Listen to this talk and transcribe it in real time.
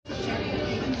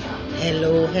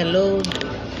Hello, hello.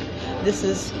 This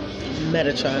is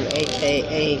Metatron,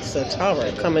 aka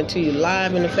Satara, coming to you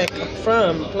live in effect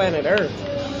from planet Earth.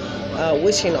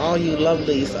 Wishing all you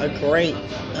lovelies a great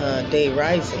day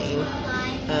rising.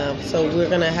 So we're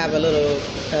gonna have a little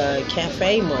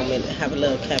cafe moment, have a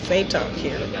little cafe talk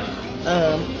here.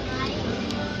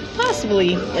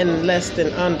 Possibly in less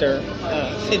than under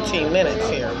 15 minutes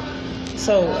here.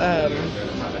 So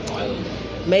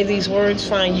may these words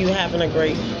find you having a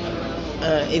great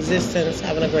existence,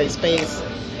 having a great space,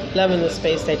 loving the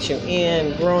space that you're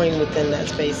in, growing within that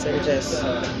space, and just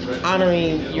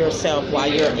honoring yourself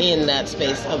while you're in that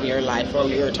space of your life or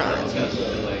your time.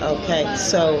 Okay,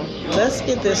 so let's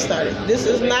get this started. This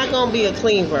is not going to be a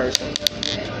clean version.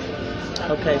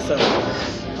 Okay, so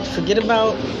forget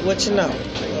about what you know.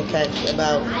 Okay,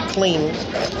 about clean,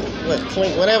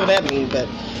 whatever that means, but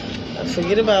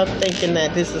forget about thinking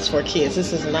that this is for kids.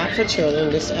 This is not for children.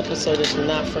 This episode is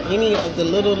not for any of the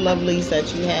little lovelies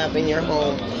that you have in your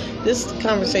home. This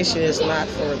conversation is not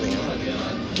for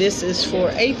them. This is for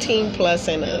 18 plus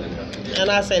and up. And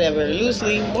I say that very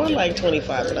loosely, more like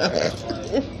 25 and up.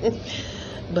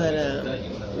 But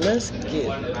let's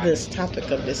get this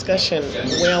topic of discussion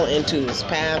well into its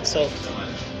path. So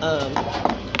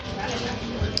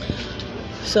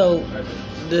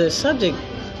the subject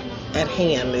at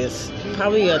hand is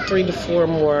probably 3 to 4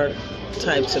 more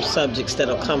types of subjects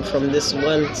that'll come from this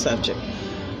one subject.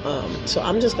 So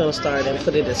I'm just going to start and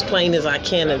put it as plain as I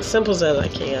can, as simple as I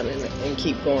can, and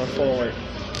keep going forward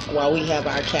while we have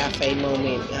our cafe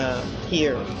moment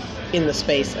here in the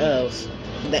space of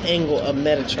the angle of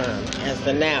Metatron as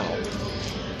the now.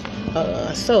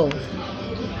 So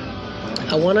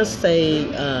I want to say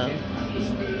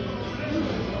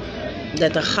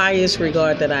that the highest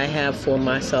regard that I have for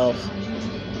myself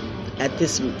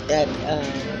as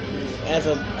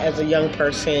a young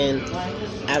person,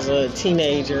 as a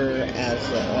teenager,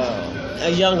 as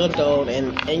a young adult,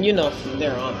 and you know from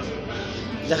there on,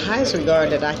 the highest regard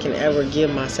that I can ever give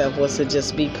myself was to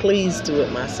just be pleased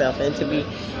with myself and to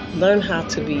learn how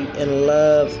to be in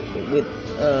love with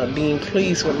being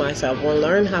pleased with myself, or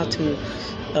learn how to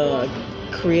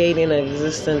create an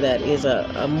existence that is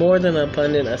a more than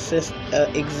abundant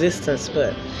existence,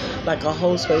 but like a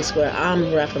whole space where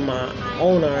I'm wrapping my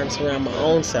own arms around my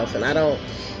own self. And I don't,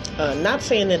 not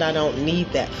saying that I don't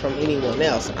need that from anyone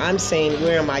else. I'm saying,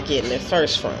 where am I getting it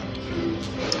first from?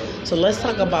 So let's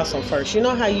talk about some first. You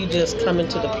know how you just come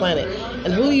into the planet,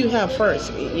 and who you have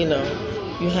first? You know,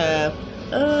 you have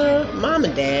mom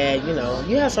and dad. You know,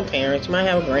 you have some parents. You might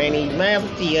have a granny. You might have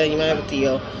a tia. You might have a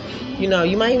tío. You know,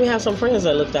 you might even have some friends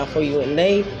that looked out for you, and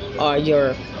they are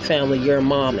your family, your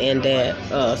mom and dad,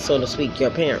 so to speak,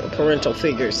 your parental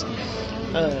figures.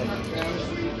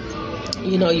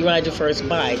 You know, you ride your first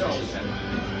bike.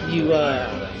 You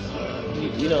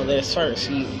know, there's first.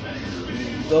 You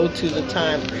go to the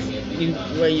time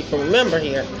where you can remember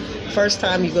here. First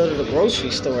time you go to the grocery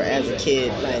store as a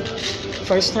kid, like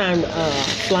first time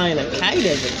flying a kite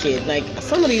as a kid, like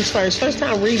some of these first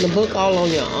time reading a book all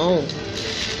on your own.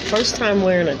 First time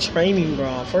wearing a training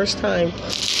bra. First time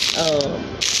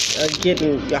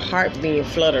getting your heart being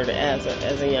fluttered as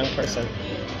a young person.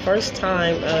 First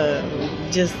time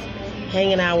just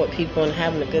hanging out with people and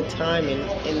having a good time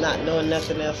and not knowing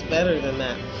nothing else better than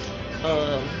that.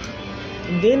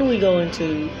 Then we go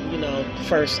into, you know,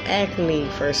 first acne,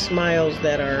 first smiles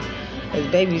that are, as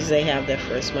babies they have their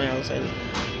first smiles, and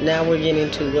now we're getting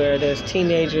to where there's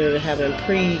teenagers having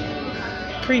pre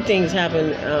things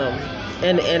happen.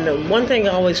 And one thing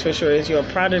always for sure is you're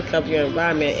a product of your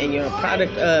environment, and you're a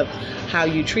product of how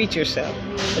you treat yourself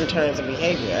in terms of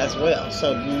behavior as well.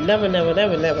 So never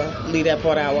leave that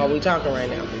part out while we're talking right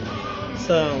now.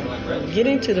 So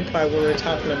getting to the part where we're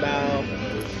talking about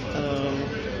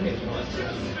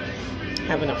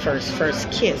having a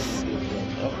first kiss,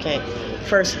 okay,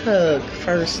 first hug,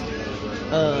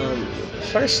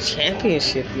 first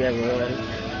championship you ever won.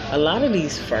 A lot of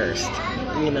these first,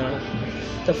 you know.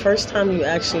 The first time you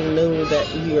actually knew that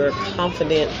you're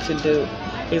confident to do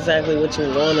exactly what you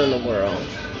want in the world.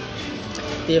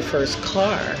 Your first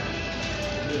car.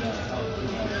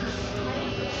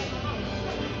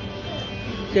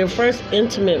 Your first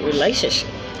intimate relationship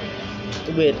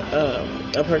with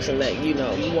a person that you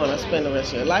know you want to spend the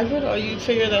rest of your life with, or you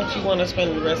figure that you want to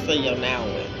spend the rest of your now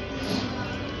with.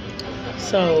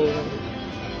 So,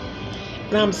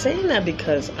 and I'm saying that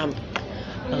because I'm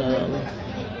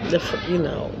you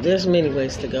know, there's many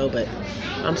ways to go, but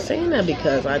I'm saying that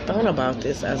because I thought about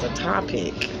this as a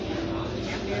topic,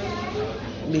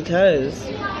 because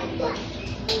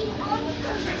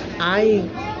I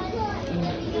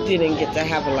didn't get to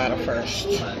have a lot of firsts,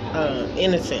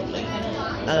 innocently.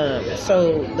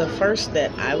 So the first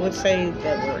that I would say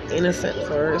that were innocent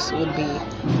first would be,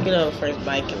 the first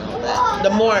bike and all that. The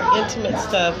more intimate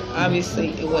stuff, obviously,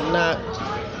 it would not.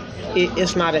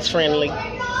 It's not as friendly.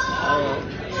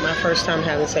 My first time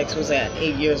having sex was at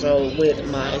 8 years old with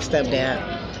my stepdad,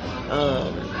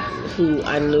 who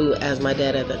I knew as my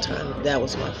dad at the time. That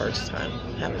was my first time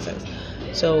having sex.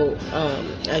 So,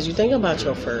 as you think about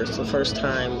the first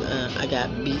time I got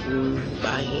beaten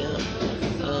by him,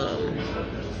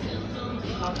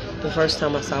 the first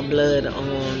time I saw blood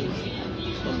on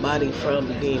my body from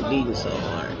being beaten so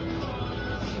hard.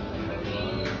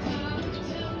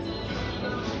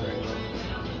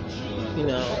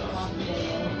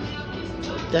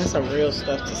 That's some real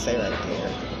stuff to say right there.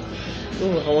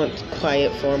 Ooh, I went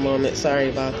quiet for a moment. Sorry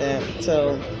about that.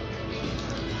 So,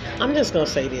 I'm just going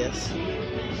to say this.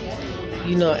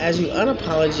 As you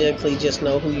unapologetically just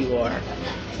know who you are,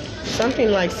 something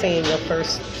like saying your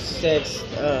first sex,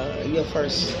 your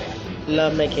first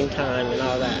love-making time and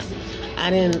all that.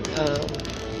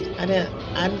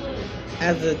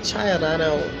 As a child, I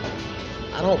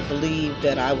don't believe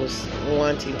that I was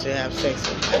wanting to have sex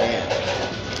with my dad.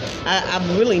 I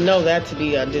really know that to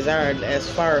be a desire as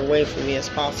far away from me as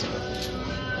possible.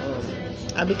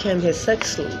 I became his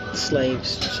sex slave,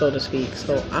 so to speak.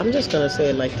 So I'm just going to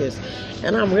say it like this.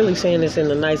 And I'm really saying this in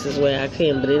the nicest way I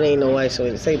can, but it ain't no nice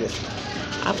way to say this.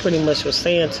 I pretty much was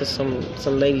saying to some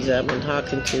ladies I've been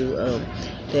talking to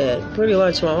that pretty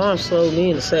much my mom sold me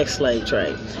in the sex slave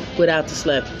trade without the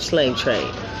slave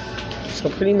trade. So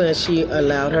pretty much she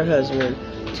allowed her husband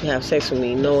to have sex with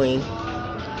me knowing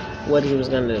what he was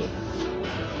going to do.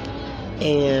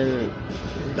 And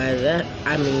by that,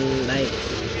 I mean, like,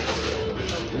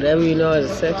 whatever you know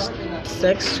as a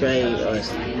sex trade or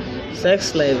sex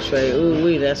slave trade,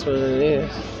 ooh, that's what it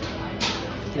is.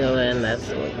 And that's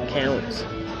what counts.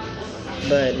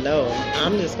 But no,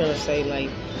 I'm just going to say, like,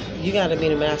 you got to be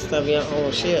the master of your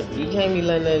own ship. You can't be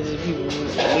letting other people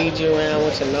lead you around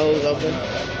with your nose open.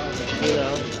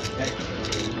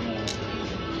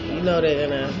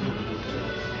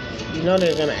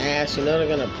 They're gonna ask, they're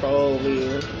gonna probe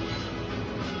you.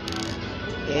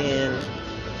 And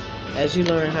as you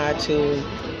learn how to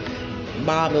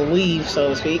bob and weave, so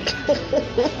to speak,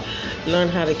 learn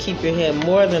how to keep your head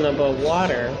more than above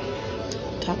water.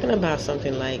 Talking about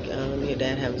something like your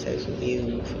dad having sex with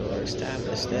you for the first time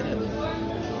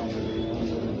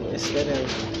instead of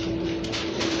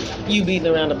you beating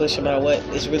around the bush about what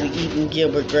is really eating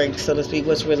Gilbert Grape, so to speak,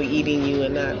 what's really eating you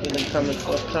and not really coming.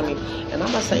 And I'm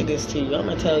going to say this to you. I'm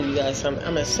going to tell you guys something.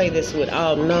 I'm going to say this with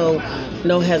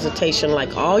no hesitation.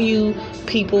 Like all you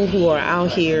people who are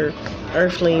out here,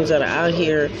 earthlings that are out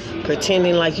here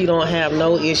pretending like you don't have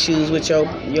no issues with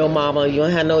your mama, you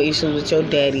don't have no issues with your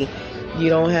daddy, you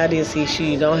don't have this issue,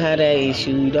 you don't have that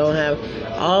issue, you don't have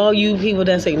all you people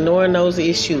that's ignoring those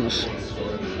issues.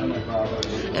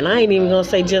 And I ain't even going to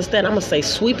say just that. I'm going to say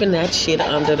sweeping that shit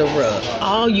under the rug.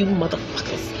 All you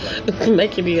motherfuckers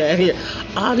making me out here.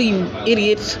 All of you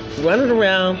idiots running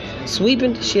around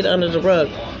sweeping shit under the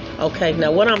rug. Okay,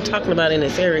 now what I'm talking about in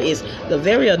this area is the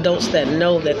very adults that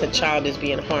know that the child is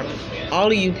being harmed.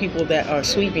 All of you people that are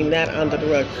sweeping that under the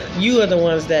rug, you are the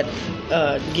ones that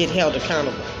get held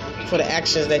accountable for the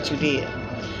actions that you did.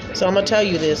 So I'm going to tell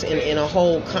you this in a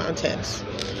whole context.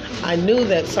 I knew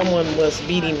that someone was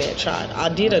beating that child. I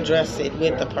did address it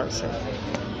with the person.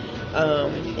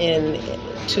 And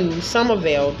to some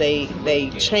avail, they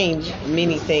changed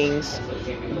many things,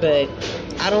 but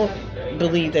I don't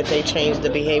believe that they changed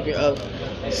the behavior of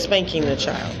spanking the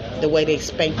child, the way they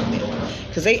spanked them.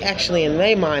 Because they actually, in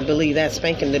their mind, believe that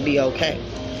spanking to be okay.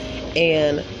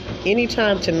 And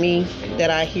anytime to me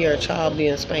that I hear a child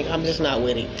being spanked, I'm just not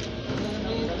with it.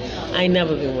 I ain't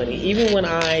never been with it. Even when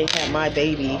I had my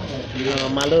baby,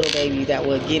 my little baby that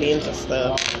would get into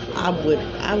stuff, I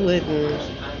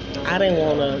didn't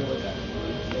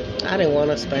want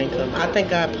to spank him. I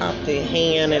think I popped the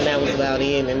hand and that was about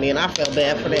it, and then I felt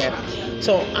bad for that.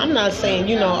 So I'm not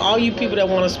saying, all you people that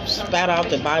want to spat out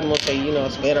the Bible and say,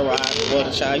 spare the rod, spoil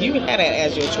the child, you can have that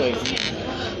as your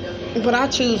choice. But I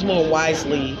choose more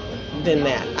wisely than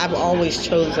that. I've always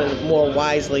chosen more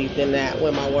wisely than that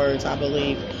with my words, I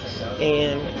believe.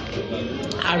 And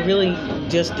I really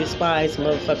just despise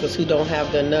motherfuckers who don't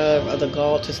have the nerve or the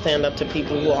gall to stand up to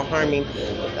people who are harming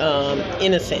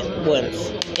innocent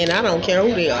ones. And I don't care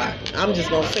who they are. I'm just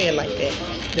gonna say it like that.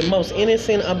 The most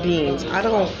innocent of beings. I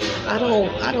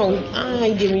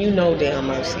ain't giving you no damn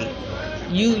mercy.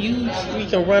 You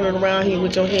can running around here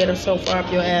with your head so far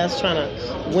up your ass trying to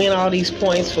win all these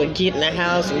points for getting the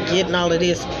house and getting all of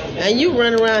this, and you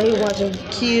run around here watching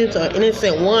kids or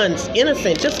innocent ones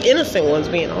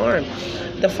being harmed.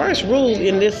 The first rule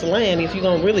in this land, if you're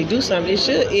gonna really do something,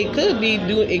 it could be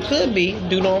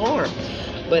do no harm.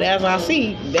 But as I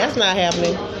see, that's not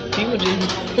happening. People just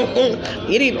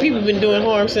people been doing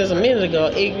harm since a minute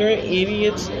ago. Ignorant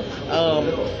idiots,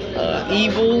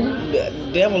 evil,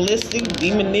 devilistic,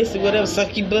 demonistic, whatever,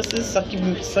 succubuses,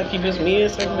 succubus men,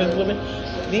 succubus women.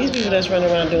 These people that's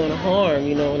running around doing harm,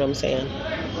 you know what I'm saying?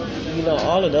 You know,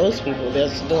 all of those people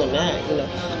that's doing that, you know.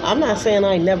 I'm not saying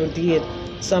I never did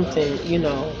something, you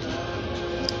know,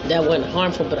 that wasn't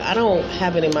harmful, but I don't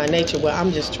have it in my nature where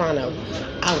I'm just trying to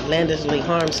outlandishly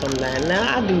harm somebody.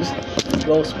 Now, I do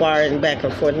go sparring back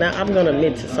and forth. Now, I'm going to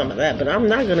admit to some of that, but I'm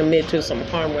not going to admit to some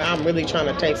harm where I'm really trying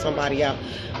to take somebody out.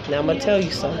 Now, I'm going to tell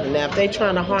you something. Now, if they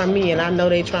trying to harm me and I know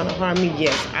they trying to harm me,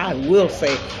 yes, I will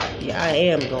say, yeah, I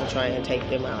am going to try and take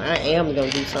them out. I am going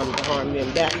to do something to harm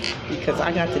them back because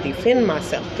I got to defend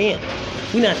myself then.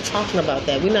 We're not talking about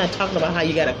that. We're not talking about how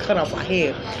you got to cut off a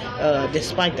head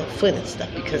despite the foot and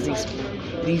stuff, because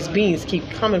these beings keep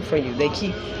coming for you. They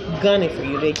keep gunning for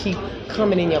you. They keep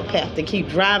coming in your path. They keep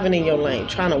driving in your lane,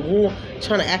 trying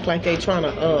to act like they trying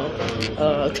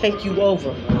to take you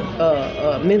over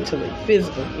mentally,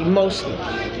 physically, emotionally,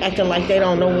 acting like they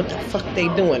don't know what the fuck they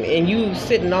doing. And you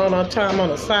sitting all the time on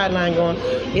the sideline going,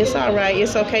 it's all right,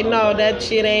 it's okay. No, that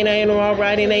shit ain't all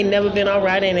right. It ain't never been all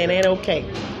right, and it ain't okay.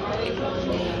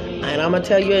 And I'm going to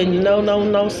tell you,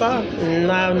 no, sir.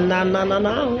 No.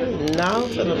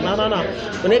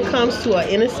 When it comes to an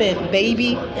innocent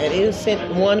baby, an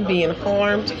innocent one being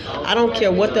harmed, I don't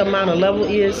care what the amount of level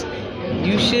is,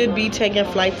 you should be taking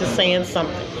flight to saying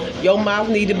something. Your mouth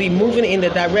need to be moving in the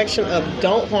direction of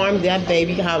don't harm that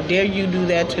baby. How dare you do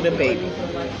that to the baby?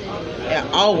 Yeah,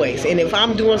 always. And if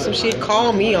I'm doing some shit,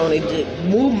 call me on it. Just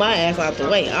move my ass out the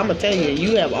way. I'm going to tell you,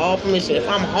 you have all permission. If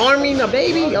I'm harming a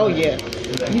baby, oh yeah,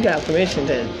 you got permission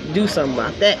to do something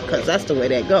about that, because that's the way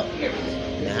that go.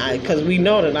 Now, because we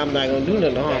know that I'm not going to do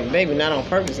nothing to harm a baby, not on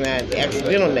purpose, not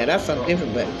accidental. That's something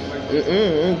different, but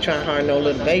I'm trying to harm no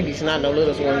little babies, not no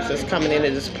little ones that's coming into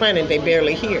this planet they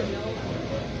barely hear.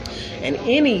 And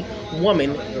any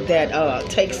woman that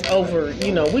takes over,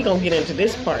 we're going to get into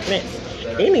this part next.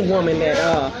 Any woman that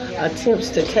attempts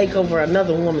to take over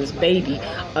another woman's baby,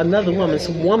 another woman's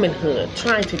womanhood,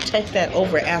 trying to take that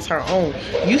over as her own,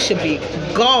 you should be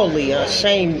gallly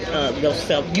ashamed of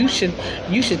yourself. You should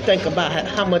think about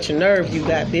how much nerve you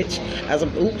got, bitch.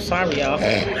 Oops, sorry, y'all.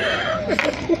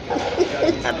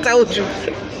 I told you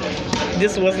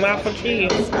this was not for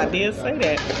kids. I did say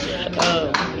that.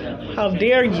 How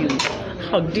dare you?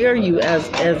 How dare you,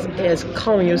 as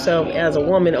calling yourself as a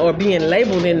woman or being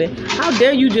labeled in it? How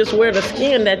dare you just wear the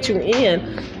skin that you're in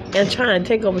and try and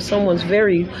take over someone's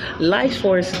very life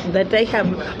force that they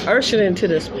have ushered into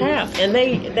this path? And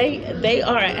they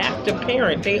are an active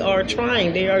parent. They are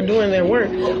trying. They are doing their work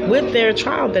with their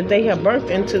child that they have birthed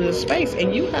into the space.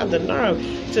 And you have the nerve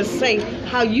to say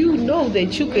how you know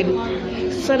that you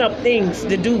could set up things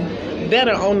to do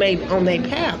better on their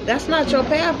path. That's not your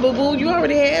path, boo-boo. You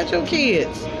already had your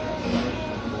kids.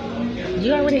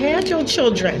 You already had your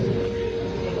children.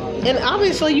 And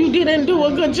obviously you didn't do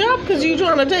a good job because you're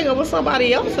trying to take over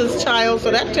somebody else's child.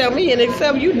 So that tell me, and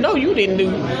except you didn't do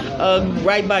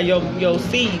right by your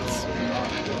seeds.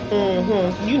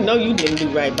 You know you didn't do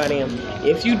right by them.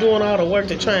 If you doing all the work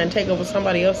to try and take over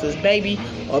somebody else's baby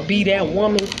or be that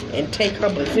woman and take her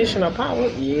position of power,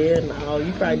 yeah, no,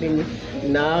 you probably didn't.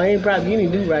 No, you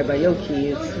didn't do right by your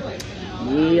kids.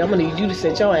 Yeah, I'm gonna need you to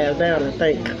sit your ass down and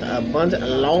think a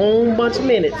long bunch of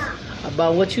minutes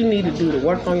about what you need to do to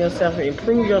work on yourself,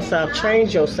 improve yourself,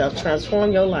 change yourself,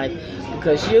 transform your life.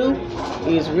 Because you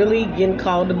is really getting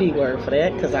called the B word for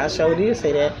that, because I sure did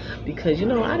say that. Because,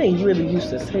 I didn't really used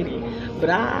to say that.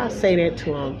 But I say that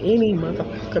to any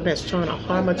motherfucker that's trying to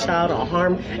harm a child or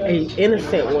harm an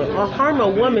innocent one or harm a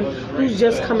woman who's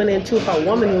just coming into her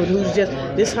womanhood,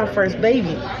 this her first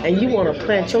baby, and you want to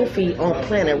plant your feet on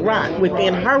planet Rock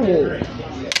within her womb.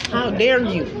 How dare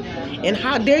you? And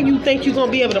how dare you think you're going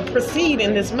to be able to proceed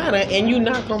in this matter and you're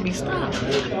not going to be stopped?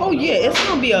 Oh, yeah, it's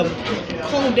going to be a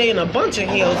cold day and a bunch of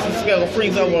hell to scale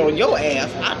freeze over on your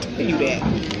ass. I tell you that.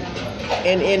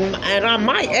 And I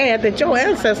might add that your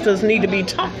ancestors need to be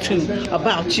talked to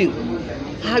about you.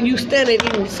 How you standing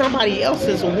in somebody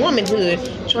else's womanhood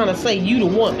trying to say you the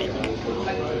woman.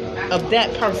 of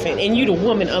that person, and you the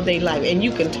woman of their life, and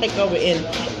you can take over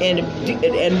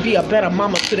and be a better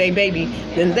mama to their baby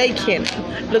than they can.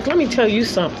 Look, let me tell you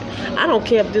something. I don't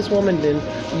care if this woman then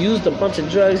used a bunch of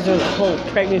drugs during the whole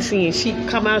pregnancy, and she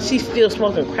come out, she's still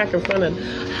smoking crack in front of.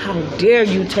 How dare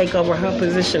you take over her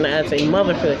position as a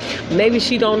motherhood? Maybe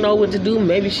she don't know what to do.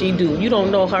 Maybe she do. You don't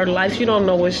know her life. You don't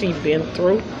know what she's been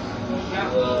through.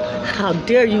 How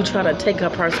dare you try to take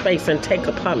up her space and take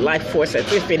up her life force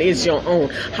as if it is your own?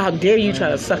 How dare you try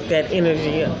to suck that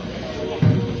energy up?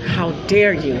 How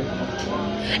dare you?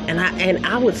 And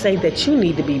I would say that you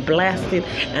need to be blasted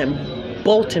and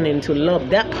bolting into love.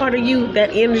 That part of you, that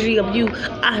energy of you,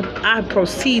 I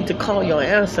proceed to call your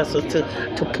ancestors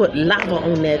to put lava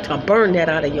on that, to burn that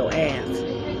out of your ass.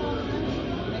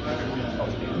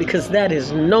 Because that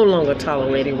is no longer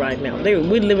tolerated right now. We're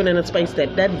living in a space that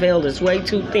veil is way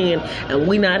too thin, and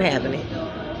we're not having it.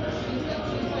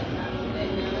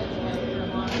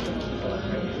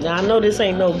 Now, I know this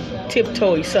ain't no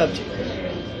tiptoey subject.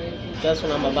 That's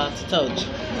what I'm about to tell you.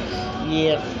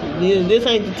 Yeah, this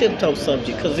ain't the tiptoe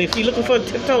subject. Because if you're looking for a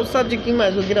tiptoe subject, you might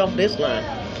as well get off this line.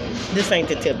 This ain't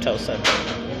the tiptoe subject.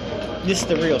 This is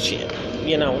the real shit.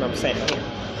 You know what I'm saying here.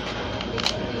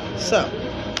 So,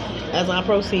 as I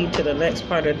proceed to the next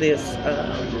part of this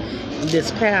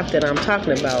path that I'm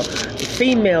talking about,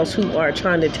 females who are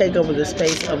trying to take over the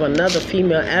space of another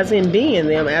female, as in being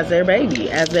them as their baby,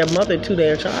 as their mother to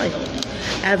their child,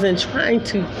 as in trying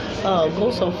to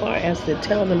go so far as to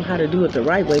tell them how to do it the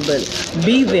right way, but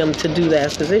be them to do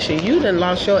that position. You done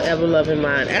lost your ever-loving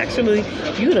mind. Actually,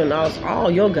 you done lost all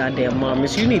your goddamn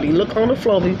marbles. You need to look on the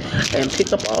floor and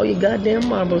pick up all your goddamn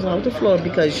marbles off the floor,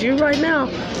 because you right now,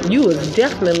 you is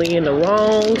definitely in the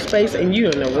wrong space, and you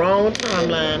in the wrong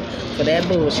timeline for that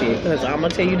bullshit. Because I'm going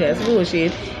to tell you that's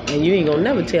bullshit, and you ain't going to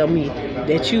never tell me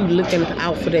that you looking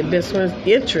out for their best friend's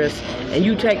interest and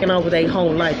you taking over their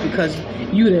whole life because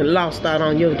you done lost out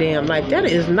on your damn life. That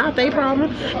is not their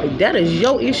problem. That is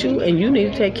your issue, and you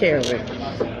need to take care of it.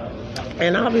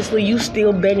 And obviously you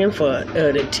still begging for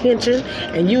attention,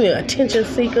 and you an attention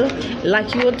seeker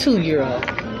like you a 2-year-old.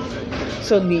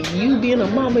 So you being a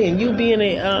mama and you being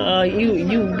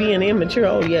you being immature,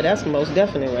 oh yeah, that's most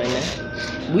definite right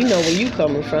now. We know where you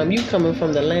coming from. You coming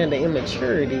from the land of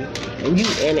immaturity,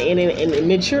 and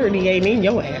maturity ain't in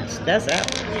your ass. That's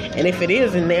out. And if it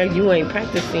is in there, you ain't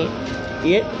practicing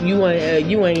it. You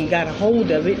ain't got a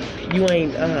hold of it. You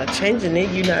ain't changing it.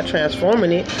 You're not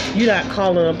transforming it. You're not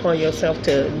calling upon yourself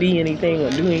to be anything or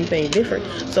do anything different.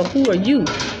 So who are you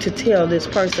to tell this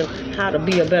person how to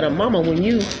be a better mama when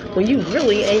you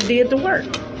really ain't did the work?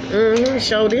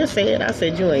 Show this said. I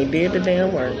said you ain't did the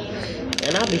damn work.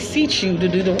 And I beseech you to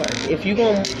do the work. If you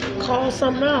gonna call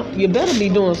something out, you better be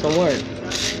doing some work.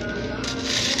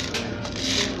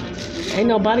 Ain't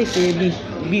nobody said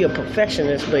be a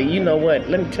perfectionist, but you know what?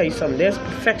 Let me tell you something. There's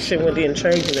perfection within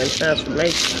changing and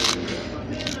transformation.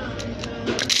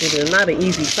 It is not an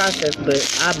easy process,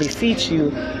 but I beseech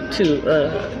you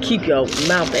to keep your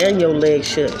mouth and your legs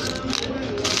shut.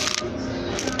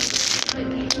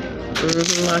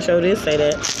 I sure did say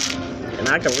that. And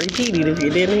I can repeat it if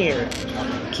you didn't hear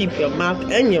it. Keep your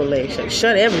mouth and your legs shut.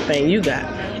 Shut everything you got.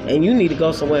 And you need to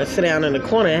go somewhere and sit down in the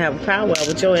corner and have a powwow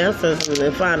with your ancestors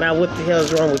and find out what the hell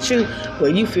is wrong with you,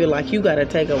 where you feel like you got to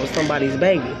take over somebody's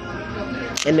baby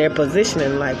and their position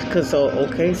in life.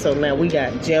 So now we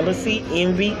got jealousy,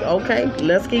 envy. Okay,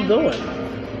 let's keep going.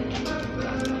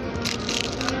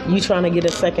 You trying to get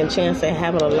a second chance at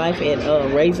having a life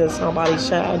and raising somebody's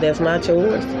child that's not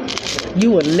yours?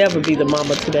 You will never be the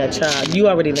mama to that child. You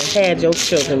already done had your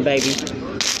children, baby.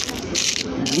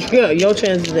 Your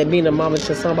chances at being a mama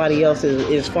to somebody else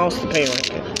is foster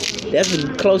parenting. That's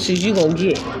the closest you gonna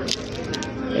get.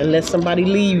 Unless somebody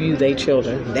leave you their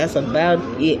children. That's about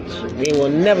it. There will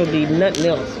never be nothing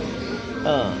else.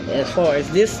 As far as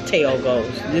this tale goes,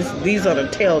 these are the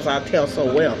tales I tell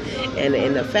so well,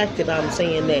 and the fact that I'm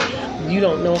saying that you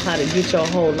don't know how to get your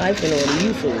whole life in order,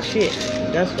 you full of shit.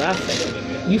 That's what I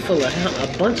say. You full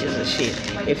of bunches of shit.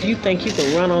 If you think you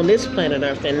can run on this planet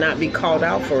Earth and not be called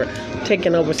out for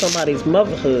taking over somebody's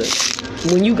motherhood,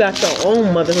 when you got your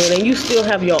own motherhood and you still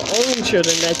have your own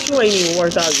children that you ain't even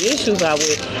worked out your issues out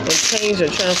with and changed or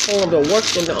transformed or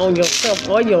worked on yourself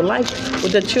or your life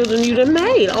with the children you done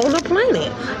made on the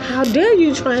planet, how dare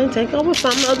you try and take over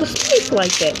some other space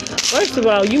like that? First of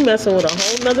all, you messing with a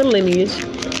whole nother lineage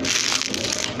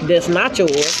that's not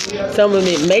yours. Some of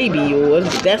it may be yours,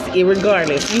 but that's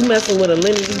irregardless. You messing with a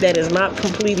lineage that is not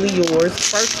completely yours,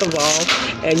 first of all,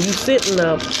 and you sitting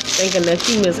up thinking that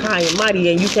you miss high and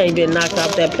mighty and you can't get knocked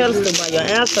off that pedestal by your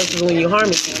ancestors when you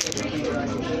harming people.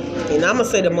 And I'm gonna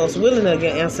say the most willing of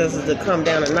your ancestors to come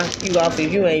down and knock you off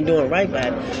if you ain't doing right by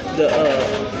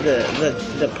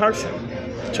the person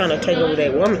trying to take over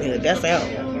that womanhood. That's out.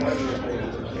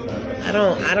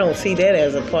 I don't see that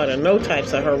as a part of no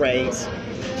types of hoorays.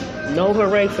 No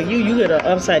hooray for you. You get an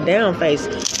upside down face.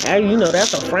 You know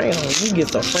that's a frown. You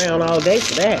get a frown all day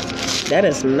for that. That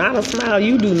is not a smile.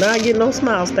 You do not get no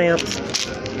smile stamps.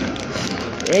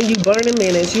 And you burning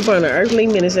minutes. You burning earthly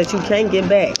minutes that you can't get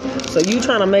back. So you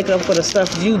trying to make up for the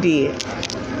stuff you did.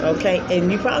 Okay?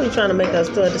 And you probably trying to make up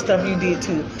for the stuff you did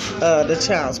to the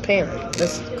child's parent.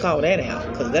 Let's call that out.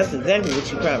 Because that's exactly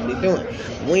what you probably doing.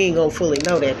 We ain't going to fully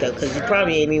know that though. Because you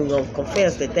probably ain't even going to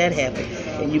confess that happened.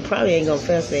 And you probably ain't going to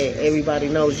confess that everybody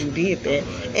knows you did that.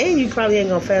 And you probably ain't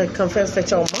going to confess that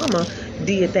your mama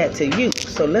did that to you.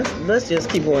 So let's just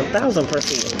keep going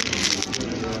 1,000%.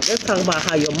 Let's talk about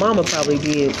how your mama probably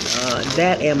did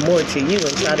that and more to you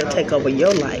and try to take over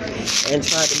your life and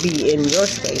try to be in your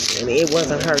space. And it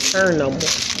wasn't her turn no more.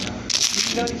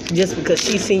 Just because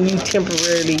she seen you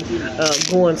temporarily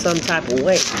going some type of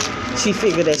way. She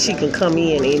figured that she can come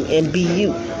in and be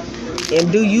you. And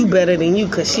do you better than you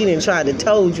because she didn't try to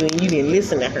told you and you didn't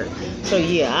listen to her. So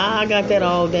yeah, I got that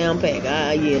all down pat.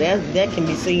 Yeah, that can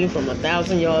be seen from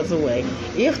 1,000 yards away,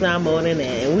 if not more than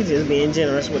that. And we just being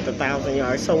generous with 1,000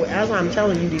 yards. So as I'm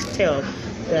telling you these tales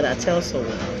that I tell so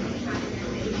well,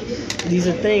 these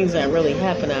are things that really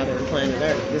happen out on the planet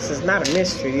Earth. This is not a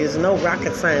mystery. There's no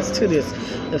rocket science to this.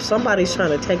 If somebody's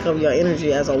trying to take over your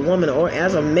energy as a woman or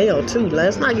as a male too,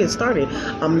 let's not get started.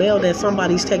 A male that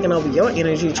somebody's taking over your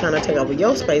energy, trying to take over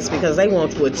your space because they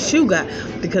want what you got,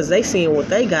 because they seeing what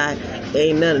they got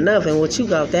ain't none enough, and what you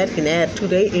got that can add to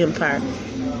their empire.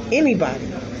 Anybody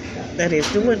that is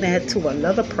doing that to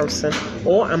another person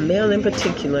or a male in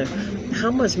particular,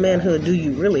 how much manhood do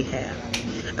you really have?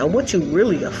 And what you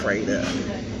really afraid of?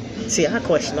 See, I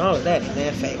question all of that in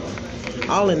that favor.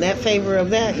 All in that favor of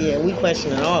that, yeah, we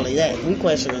questioning all of that. We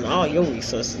questioning all your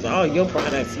resources, all your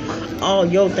products, all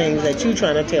your things that you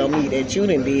trying to tell me that you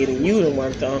done did and you done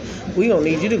worked on. We don't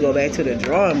need you to go back to the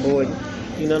drawing board.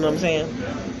 You know what I'm saying?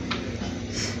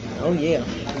 Oh yeah.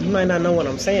 You might not know what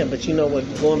I'm saying, but you know what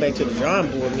going back to the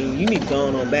drawing board means. You need to go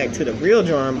on back to the real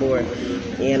drawing board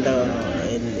and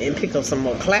pick up some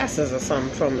more classes or something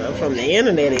from the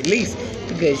internet at least,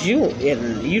 because you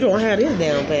don't have this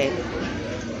down pat.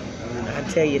 I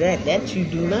tell you that you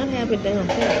do not have it down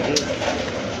pat.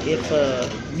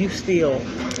 If you still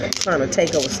trying to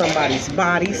take over somebody's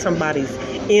body, somebody's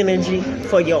energy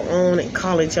for your own and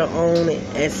call it your own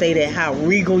and say that how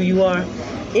regal you are.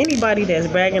 Anybody that's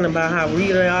bragging about how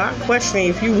real they are, questioning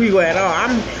if you real at all.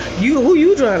 Who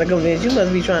you trying to convince? You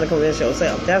must be trying to convince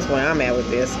yourself. That's where I'm at with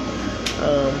this.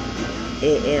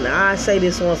 And I say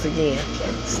this once again: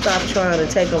 stop trying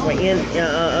to take over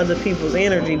other people's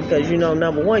energy, because you know,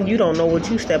 number one, you don't know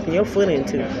what you stepping your foot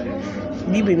into.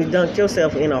 You been dunked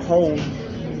yourself in a whole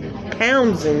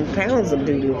pounds and pounds of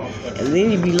doo-doo, and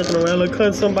then you be looking around like,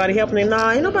 could somebody helping you?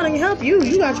 Nah, ain't nobody can help you.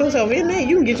 You got yourself in there.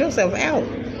 You can get yourself out.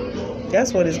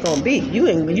 That's what it's gonna be. You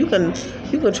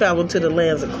can travel to the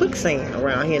lands of quicksand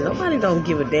around here. Nobody don't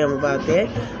give a damn about that.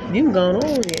 You can go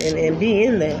on and be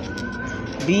in there.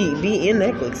 Be in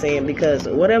that quicksand, because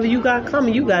whatever you got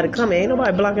coming, you got it coming. Ain't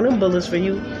nobody blocking them bullets for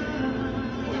you.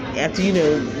 After you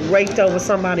done raked over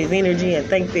somebody's energy and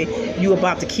think that you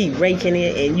about to keep raking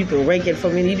it, and you can rake it for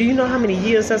many. Do you know how many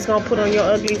years that's gonna put on your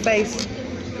ugly face?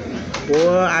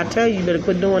 Boy, I tell you, you better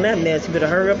quit doing that mess. You better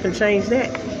hurry up and change that.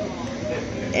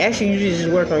 Actually, you just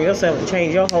work on yourself and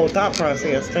change your whole thought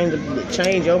process.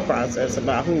 Change your process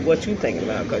about what you thinking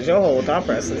about, because your whole thought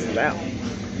process is out.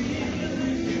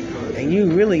 And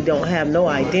you really don't have no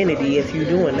identity if you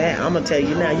doing that. I'm going to tell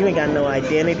you now, you ain't got no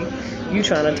identity. You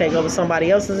trying to take over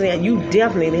somebody else's, and you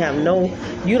definitely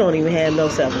you don't even have no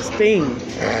self-esteem.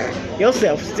 Your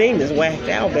self-esteem is whacked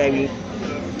out, baby.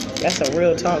 That's a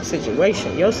real talk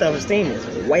situation. Your self-esteem is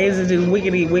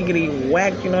wiggity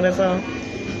whack, you know that song?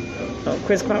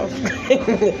 Crisscross.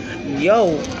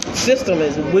 Yo, system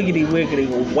is wiggity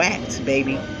whacked,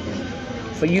 baby.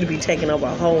 For you to be taking over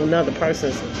a whole nother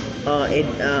person's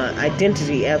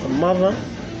identity as a mother,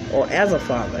 or as a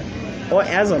father, or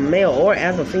as a male, or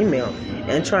as a female,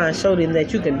 and try and show them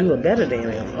that you can do it better than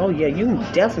them. Oh yeah, you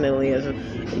definitely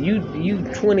you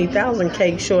 20,000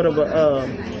 cakes short of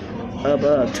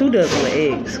 2 dozen of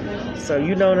eggs. So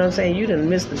you know what I'm saying? You done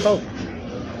missed the boat,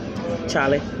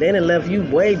 Charlie. They done left you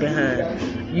way behind.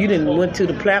 You done went to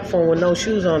the platform with no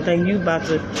shoes on, think you about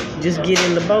to just get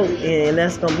in the boat and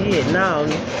that's gonna be it. Now,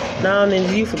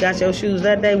 then you forgot your shoes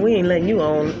that day. We ain't letting you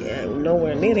on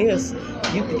nowhere near this.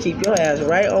 You can keep your ass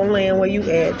right on land where you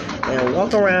at and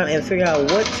walk around and figure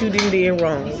out what you did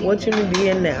wrong, what you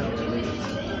did now,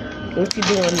 what you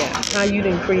doing now, how you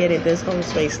done created this whole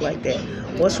space like that.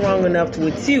 What's wrong enough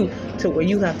with you to where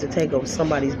you have to take over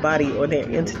somebody's body or their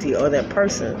entity or that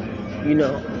person,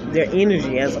 their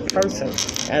energy as a person,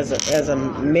 as a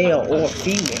male or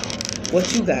female.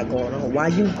 What you got going on? Why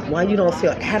you don't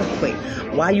feel adequate?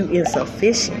 Why you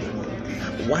insufficient?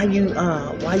 Why you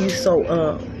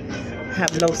so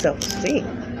have low self-esteem?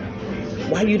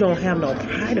 Why you don't have no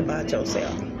pride about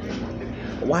yourself?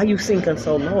 Why you sinking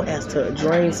so low as to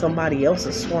drain somebody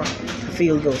else's swamp to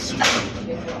feel your swamp?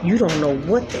 You don't know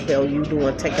what the hell you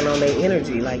doing taking on their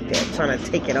energy like that, trying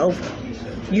to take it over.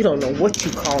 You don't know what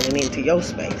you calling into your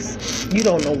space. You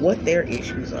don't know what their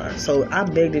issues are. So I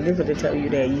beg to differ to tell you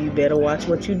that you better watch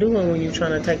what you're doing when you're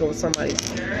trying to take over somebody's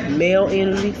male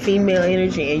energy, female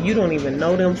energy, and you don't even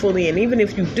know them fully. And even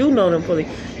if you do know them fully,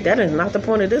 that is not the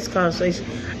point of this conversation.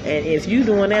 And if you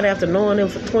doing that after knowing them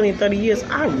for 20, 30 years,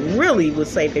 I really would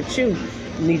say that you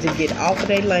need to get off of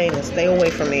their lane and stay away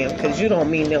from them, because you don't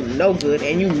mean them no good,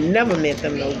 and you never meant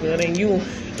them no good, and you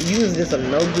was just a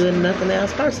no good, nothing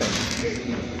else person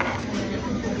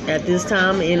at this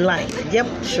time in life.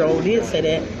 Yep, sure did say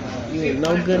that. You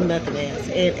no good, nothing else.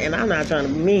 And I'm not trying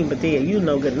to be mean, but there, you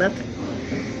no good, nothing.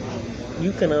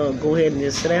 You can go ahead and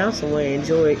just sit down somewhere and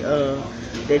enjoy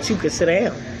that you could sit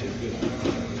down.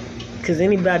 Because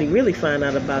anybody really find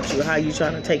out about you, how you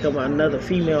trying to take over another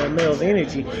female or male's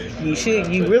energy,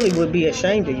 you really would be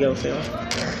ashamed of yourself.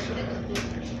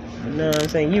 You know what I'm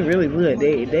saying? You really would.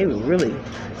 They would really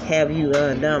have you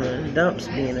down in the dumps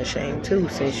being ashamed too,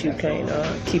 since you can't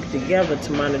keep it together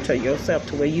to monitor yourself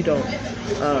to where you don't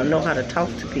know how to talk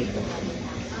to people.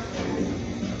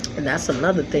 And that's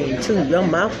another thing too. Your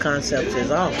mouth concept is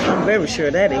off. I'm very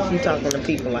sure that if you're talking to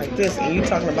people like this and you're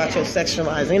talking about your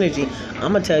sexualized energy,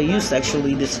 I'm gonna tell you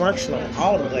sexually dysfunctional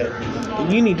all the way.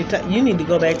 And you need to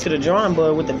go back to the drawing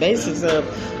board with the basics of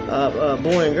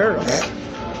boy and girl.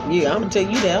 Yeah, I'm gonna tell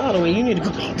you that all the way. You need to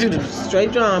go back to the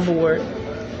straight drawing board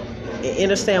and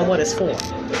understand what it's for.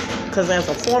 Because as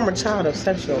a former child of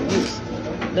sexual abuse,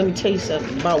 let me tell you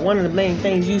something about one of the main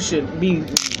things you should be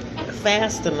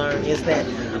fast to learn is that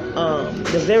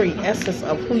the very essence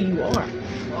of who you are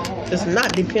does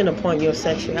not depend upon your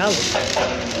sexuality.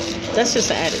 That's just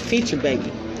an added feature,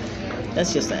 baby.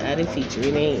 That's just an added feature.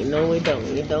 It ain't. No, it don't.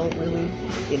 It don't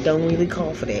really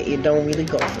call for that. It don't really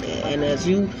go for that. And as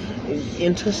you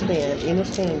understand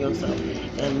yourself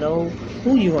and know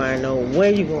who you are, know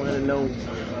where you're going, and know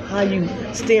how you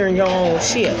steering your own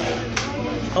ship.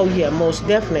 Oh yeah, most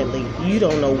definitely. You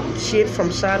don't know shit from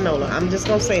Shinola. I'm just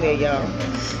gonna say that, y'all.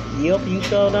 Yep, you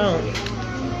sure don't.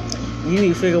 You need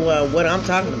to figure out what I'm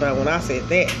talking about when I said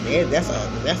that.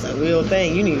 That's a real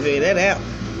thing. You need to figure that out.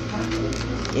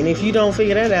 And if you don't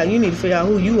figure that out, you need to figure out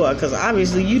who you are, because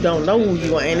obviously you don't know who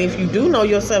you are. And if you do know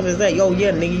yourself as that, oh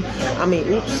yeah,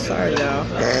 nigga. Oops, sorry, y'all.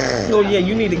 Oh yeah,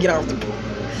 you need to get off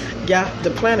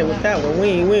the planet with that one. We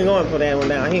ain't going for that one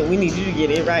down here. We need you to get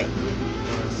it right.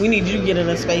 We need you to get in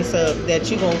a space of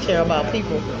that you're going to care about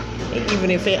people. And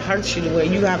even if it hurts you, where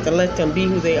you have to let them be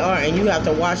who they are and you have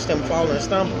to watch them fall and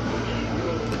stumble.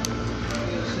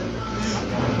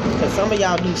 Because some of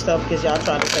y'all do stuff because y'all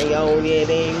try to say, oh yeah,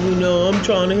 I'm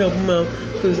trying to help them out.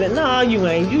 Because no, you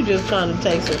ain't. You just trying to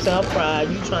take some self-pride.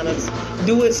 You trying to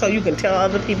do it so you can tell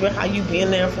other people how you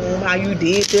been there for them, how you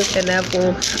did this and that for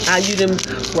them, how you done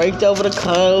raked over the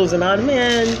clothes and all.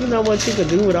 Man, you know what you could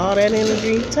do with all that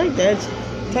energy? Take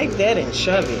that and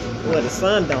shove it where the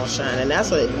sun don't shine. And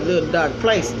that's a little dark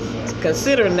place.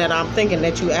 Considering that I'm thinking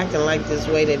that you acting like this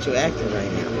way that you're acting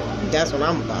right now. That's what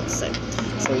I'm about to say.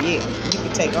 So yeah, you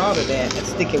can take all of that and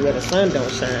stick it where the sun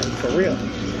don't shine, for real.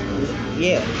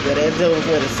 Yeah, where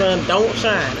the sun don't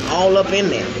shine, all up in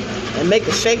there. And make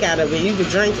a shake out of it, you can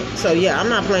drink it. So yeah, I'm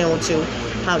not playing with you.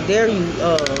 How dare you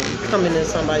come into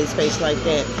somebody's face like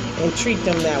that and treat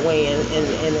them that way and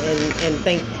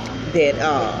think that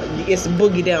it's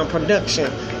boogie down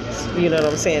production, you know what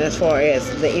I'm saying, as far as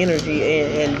the energy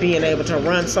and being able to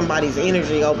run somebody's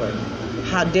energy over.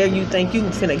 How dare you think you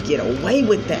finna get away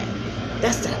with that?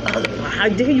 That's the other part. How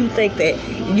dare you think that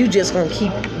you just gonna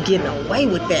keep getting away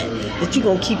with that you're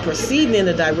gonna keep proceeding in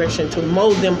the direction to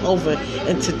mold them over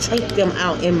and to take them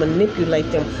out and manipulate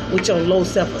them with your low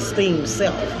self-esteem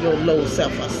self, your low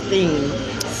self-esteem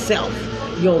self,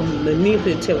 your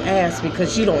manipulative ass,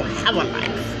 because you don't have a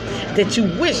life that you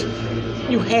wish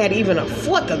you had even a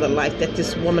fourth of the life that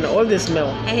this woman or this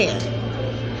male had.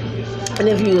 And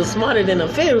if you were smarter than a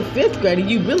fifth grader,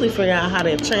 you really figure out how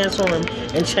to transform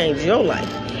and change your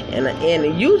life.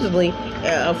 And usually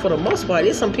For the most part,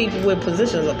 there's some people with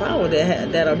positions of power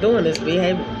that are doing this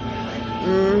behavior.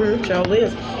 Sure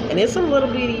is. And there's some little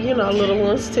bitty, little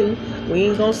ones too. We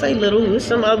ain't gonna say little, there's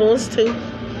some other ones too.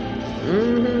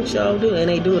 Sure do. And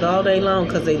they do it all day long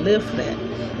because they live for that.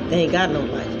 They ain't got no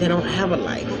life. They don't have a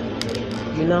life.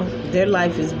 Their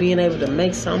life is being able to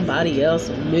make somebody else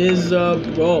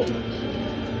miserable.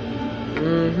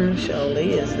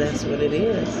 Surely is. That's what it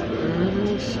is.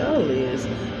 Surely is.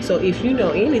 So if you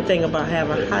know anything about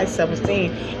having high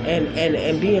self-esteem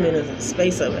and being in a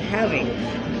space of having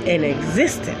an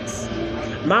existence,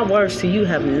 my words to you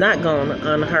have not gone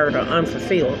unheard or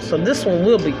unfulfilled. So this one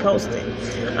will be posted.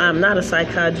 I'm not a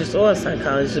psychiatrist or a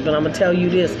psychologist, but I'm going to tell you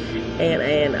this.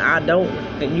 And I don't,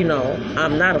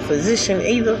 I'm not a physician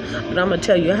either, but I'm going to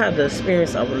tell you I have the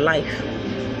experience of life.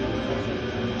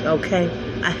 Okay?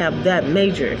 I have that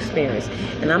major experience.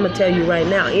 And I'm going to tell you right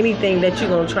now, anything that you're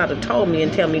going to try to tell me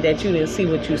and tell me that you didn't see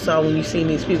what you saw when you seen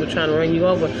these people trying to run you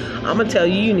over, I'm going to tell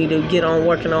you need to get on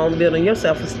working on building your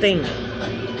self-esteem.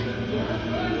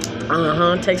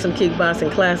 Take some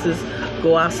kickboxing classes,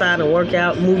 go outside and work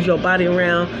out, move your body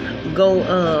around, go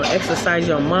exercise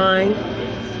your mind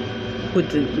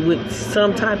with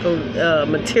some type of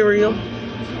material.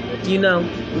 You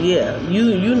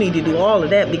need to do all of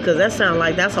that, because that sounds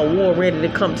like that's a war ready to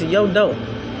come to your door.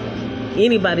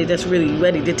 Anybody that's really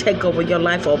ready to take over your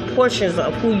life, or portions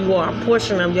of who you are, a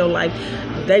portion of your life,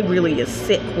 they really is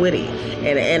sick with it.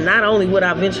 And not only would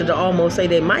I venture to almost say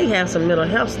they might have some mental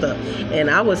health stuff, and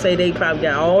I would say they probably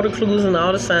got all the clues and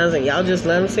all the signs, and y'all just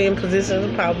let them stay in positions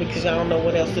of power because y'all don't know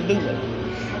what else to do with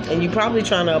it. And you're probably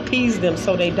trying to appease them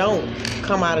so they don't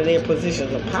come out of their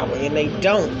positions of power, and they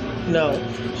don't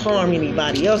harm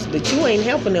anybody else. But you ain't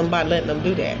helping them by letting them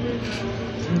do that,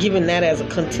 giving that as a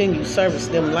continued service,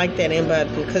 them like that,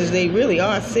 because they really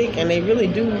are sick and they really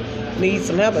do need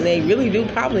some help, and they really do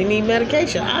probably need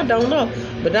medication. I don't know,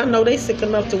 but I know they sick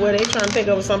enough to where they trying to take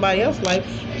over somebody else's life.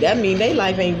 That mean their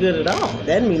life ain't good at all.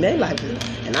 That mean their life is,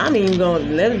 and I ain't even gonna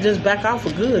let them just back off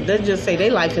for good. They just say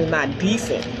their life is not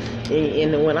decent.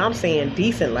 And when I'm saying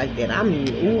decent like that, I mean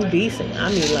decent. I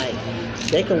mean like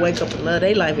they can wake up and love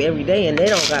their life every day, and they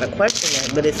don't gotta question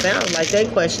that. But it sounds like they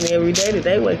question every day that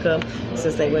they wake up,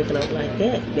 since they waking up like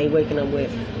that. They waking up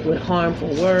with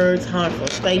harmful words, harmful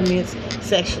statements,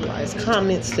 sexualized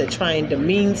comments to try and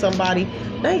demean somebody.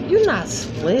 You're not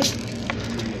slick.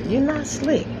 You're not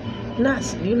slick.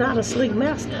 You're not a slick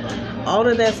master. All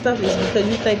of that stuff is because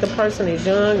you think the person is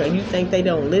young, or you think they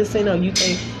don't listen, or you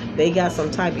think they got some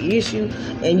type of issue,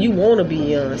 and you want to be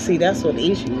young. See, that's what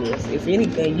the issue is. If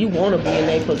anything, you want to be in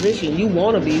their position. You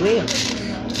want to be them.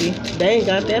 See, they ain't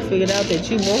got that figured out that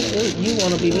you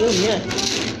want to be them yet.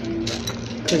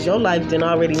 Because your life then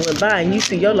already went by, and you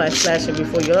see your life flashing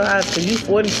before your eyes, because you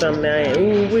 40-something now, and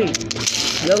ooh-wee.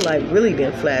 Your life really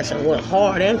didn't flash and went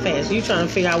hard and fast. You trying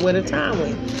to figure out where the time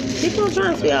went. Keep on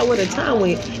trying to figure out where the time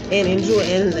went and enjoy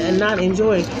and not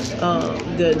enjoy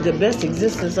the best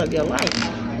existence of your life.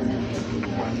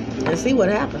 And see what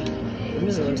happened. I'm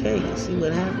just going to tell you, see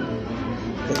what happened.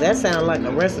 Because that sounds like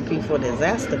a recipe for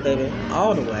disaster, baby,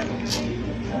 all the way.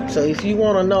 So if you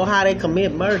want to know how they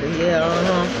commit murder,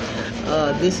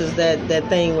 this is that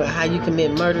thing where how you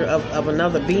commit murder of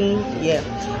another being,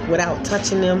 without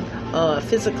touching them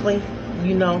physically.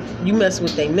 You mess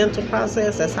with their mental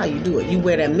process. That's how you do it. You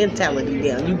wear that mentality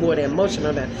down. You wear that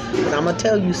emotional down. But I'm going to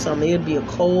tell you something. It'll be a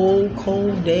cold,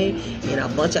 cold day in a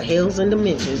bunch of hells and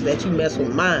dimensions that you mess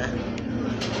with mine.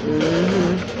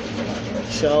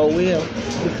 Sure will.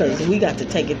 Because we got to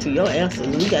take it to your answers.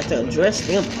 We got to address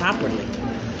them properly.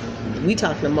 We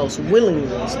talking the most willing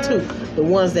ones, too. The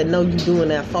ones that know you doing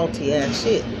that faulty ass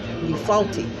shit. You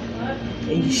faulty.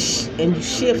 And you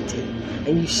shifty.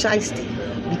 And you shiesty.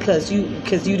 Because you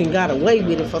done got away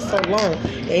with it for so long.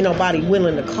 Ain't nobody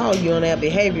willing to call you on that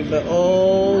behavior. But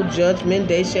judgment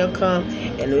day shall come,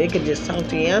 and they can just talk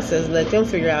to your ancestors, let them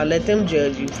figure out, let them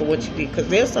judge you for what you did. Because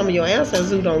there's some of your ancestors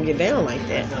who don't get down like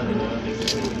that.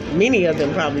 Many of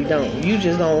them probably don't. You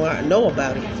just don't know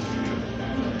about it.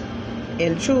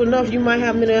 And true enough, you might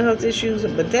have mental health issues,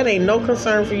 but that ain't no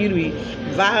concern for you to be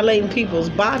violating people's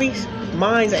bodies,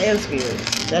 minds, and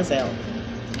spirits. That's out.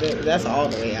 That's all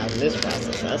the way out in this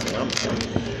process. That's what I'm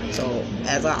saying. So,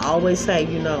 as I always say,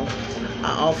 I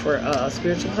offer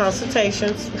spiritual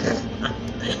consultations.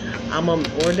 I'm an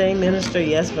ordained minister,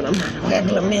 yes, but I'm not a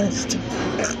regular minister.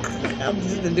 I'm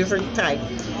just a different type.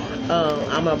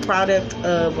 I'm a product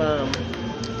of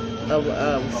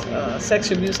sex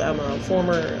abuse. I'm a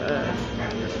former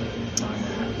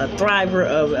a thriver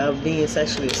of being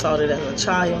sexually assaulted as a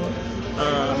child.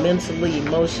 mentally,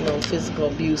 emotional, physical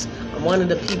abuse. I'm one of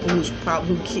the people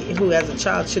who as a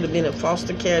child should have been in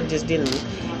foster care, just didn't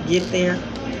get there.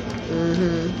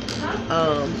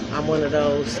 I'm one of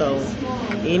those. So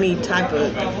any type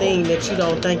of thing that you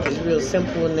don't think is real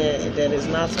simple and that is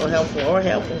not so helpful or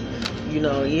helpful,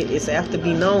 it's have to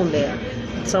be known that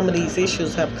some of these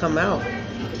issues have come out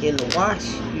in the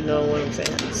wash. You know what I'm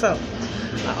saying? So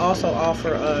I also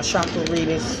offer chakra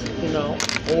readings,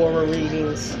 aura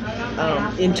readings,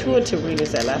 intuitive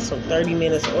readings that last from 30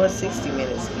 minutes or 60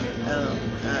 minutes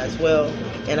as well.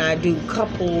 And I do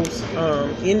couples,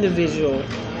 individual.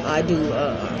 I do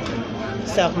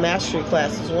self-mastery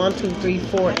classes 1, 2, 3,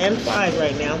 4, and 5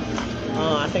 right now.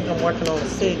 I think I'm working on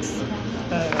 6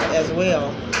 as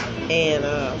well. And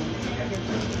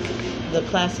the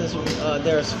classes,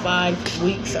 there's 5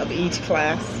 weeks of each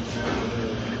class,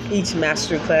 each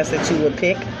mastery class that you would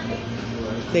pick.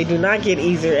 They do not get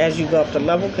easier as you go up the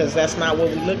level, because that's not what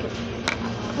we're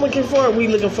looking for. We're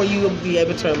looking for you to be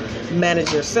able to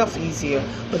manage yourself easier.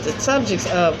 But the subjects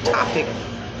of topic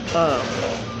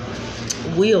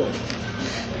will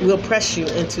press you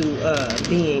into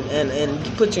being and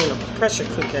put you in a pressure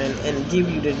cooker and give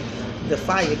you the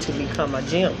fire to become a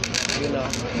gem.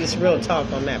 Just real talk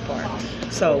on that part.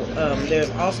 So there's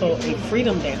also a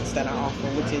freedom dance that I offer,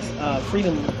 which is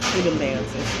freedom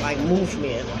dance. It's like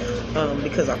movement,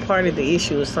 because a part of the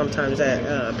issue is sometimes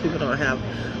that people don't have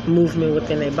movement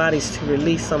within their bodies to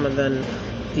release some of the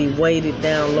weighted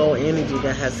down low energy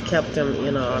that has kept them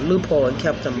in a loophole and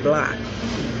kept them blocked.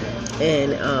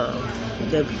 And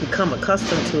they've become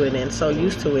accustomed to it and so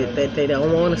used to it that they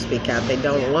don't want to speak out. They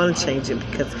don't want to change it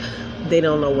because they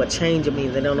don't know what change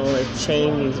means. They don't know if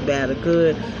change means bad or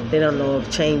good. They don't know if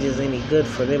change is any good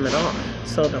for them at all.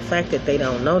 So the fact that they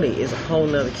don't know that is a whole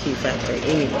nother key factor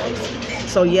anyways.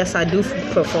 So yes, I do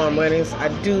perform weddings. I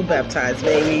do baptize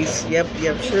babies. Yep,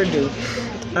 sure do.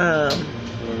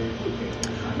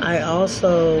 I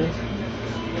also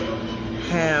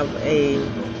have a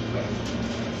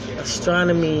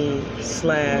astronomy /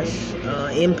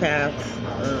 empath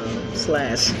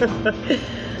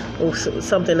 /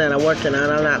 something that I'm working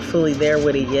on. I'm not fully there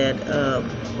with it yet.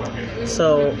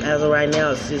 So as of right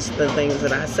now, it's just the things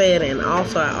that I said. And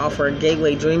also I offer a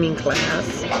gateway dreaming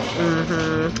class.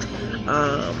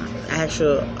 I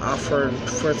actually offer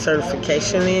for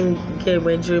certification in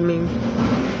gateway dreaming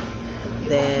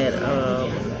that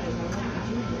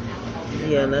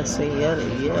let's see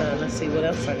what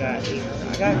else I got here.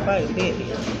 I got quite a bit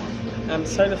here. I'm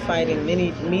certified in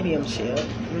mediumship,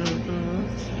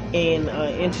 in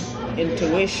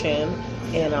intuition,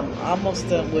 and I'm almost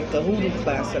done with the hoodoo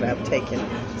class that I've taken.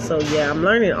 So yeah, I'm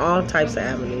learning all types of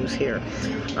avenues here.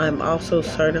 I'm also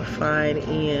certified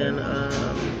in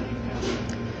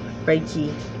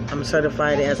Reiki. I'm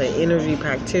certified as an energy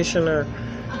practitioner.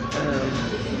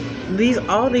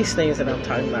 All these things that I'm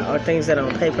talking about are things that are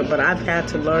on paper, but I've had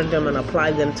to learn them and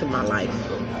apply them to my life.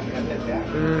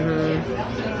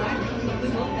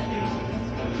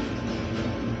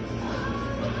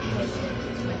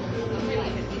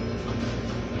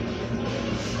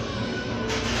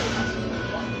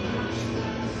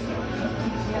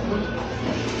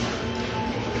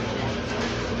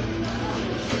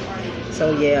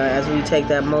 So yeah, as we take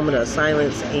that moment of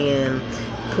silence and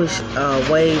push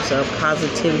waves of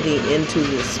positivity into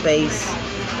this space,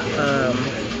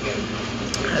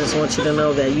 I just want you to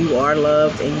know that you are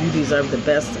loved and you deserve the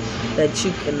best that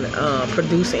you can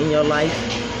produce in your life,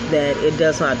 that it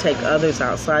does not take others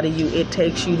outside of you. It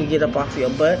takes you to get up off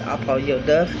your butt, off of your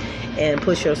duff, and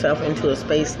push yourself into a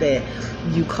space that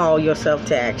you call yourself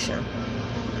to action.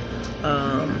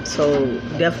 So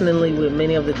definitely with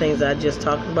many of the things I just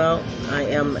talked about,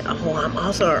 I'm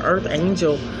also an Earth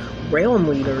Angel realm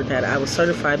leader that I was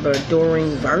certified by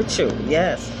during Virtue.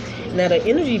 Yes. Now the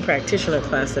energy practitioner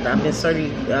class that I've been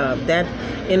that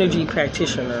energy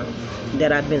practitioner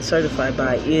that I've been certified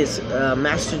by is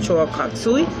Master Choa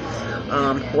Katsui.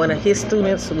 One of his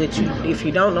students, which if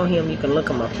you don't know him, you can look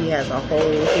him up. He has a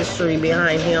whole history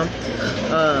behind him.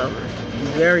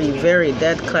 Very, very,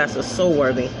 that class is so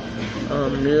worthy.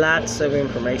 Lots of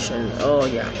information. Oh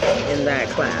yeah, in that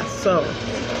class. So,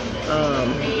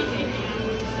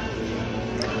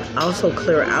 I also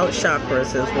clear out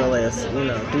chakras as well as,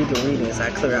 do the readings. I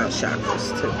clear out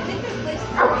chakras too.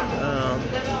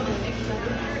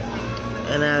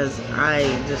 And as I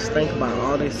just think about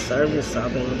all this service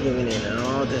I've been giving it and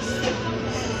all this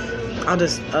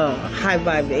high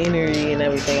vibe energy and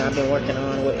everything I've been working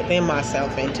on within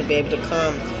myself, and to be able to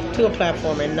come to a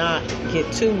platform and not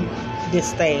get too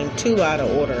disdained, too out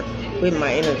of order, with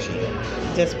my energy.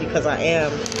 Just because I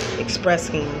am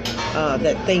expressing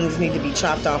that things need to be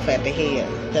chopped off at the head.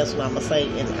 That's what I'm going to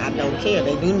say. And I don't care.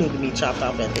 They do need to be chopped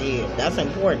off at the head. That's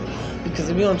important. Because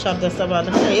if you don't chop that stuff out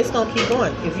the head, it's going to keep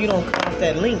going. If you don't cut off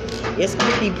that link, it's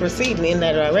going to keep proceeding in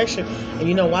that direction. And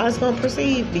you know why it's going to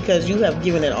proceed? Because you have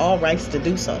given it all rights to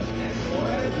do so.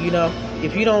 You know,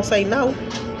 if you don't say no,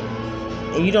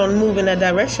 and you don't move in that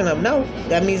direction of no,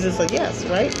 that means it's a yes,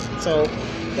 right? So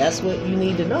that's what you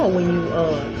need to know when you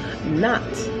not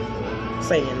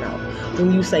saying no.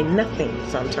 When you say nothing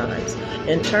sometimes.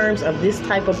 In terms of this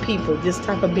type of people, this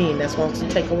type of being that wants to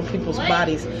take over people's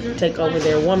bodies, take over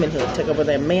their womanhood, take over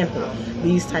their manhood.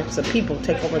 These types of people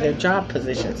take over their job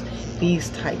positions. These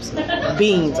types of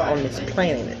beings on this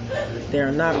planet.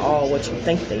 They're not all what you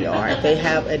think they are. They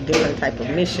have a different type of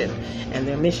mission. And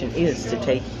their mission is to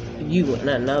take you and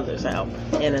none others out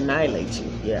and annihilate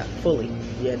you. Yeah, fully.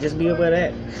 Yeah, just be aware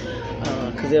of that.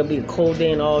 Because there'll be a cold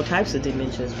day in all types of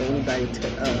dimensions for anybody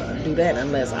to do that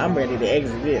unless I'm ready to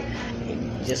exit it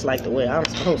just like the way I'm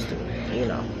supposed to, you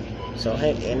know. So,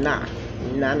 hey, and nah.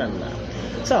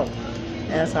 So,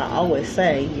 as I always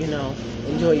say, you know,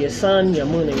 enjoy your sun, your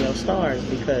moon, and your stars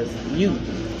because you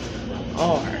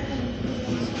are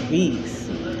these.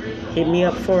 Hit me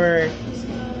up for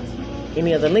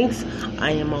any other links.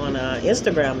 I am on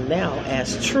Instagram now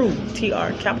as True,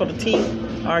 capital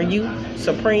T-R-U,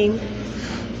 Supreme,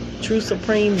 True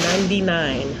Supreme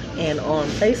 99. And on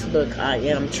Facebook, I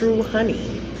am True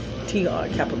Honey,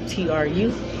 capital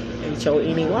T-R-U,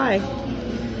 H-O-N-E-Y.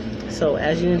 So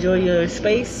as you enjoy your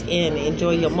space and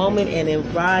enjoy your moment and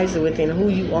then rise within who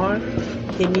you are,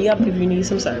 hit me up if you need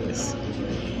some service.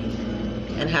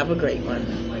 And have a great one.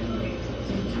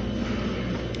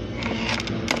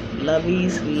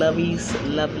 Lovies.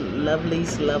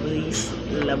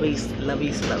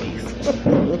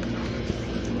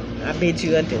 I bid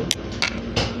you adieu.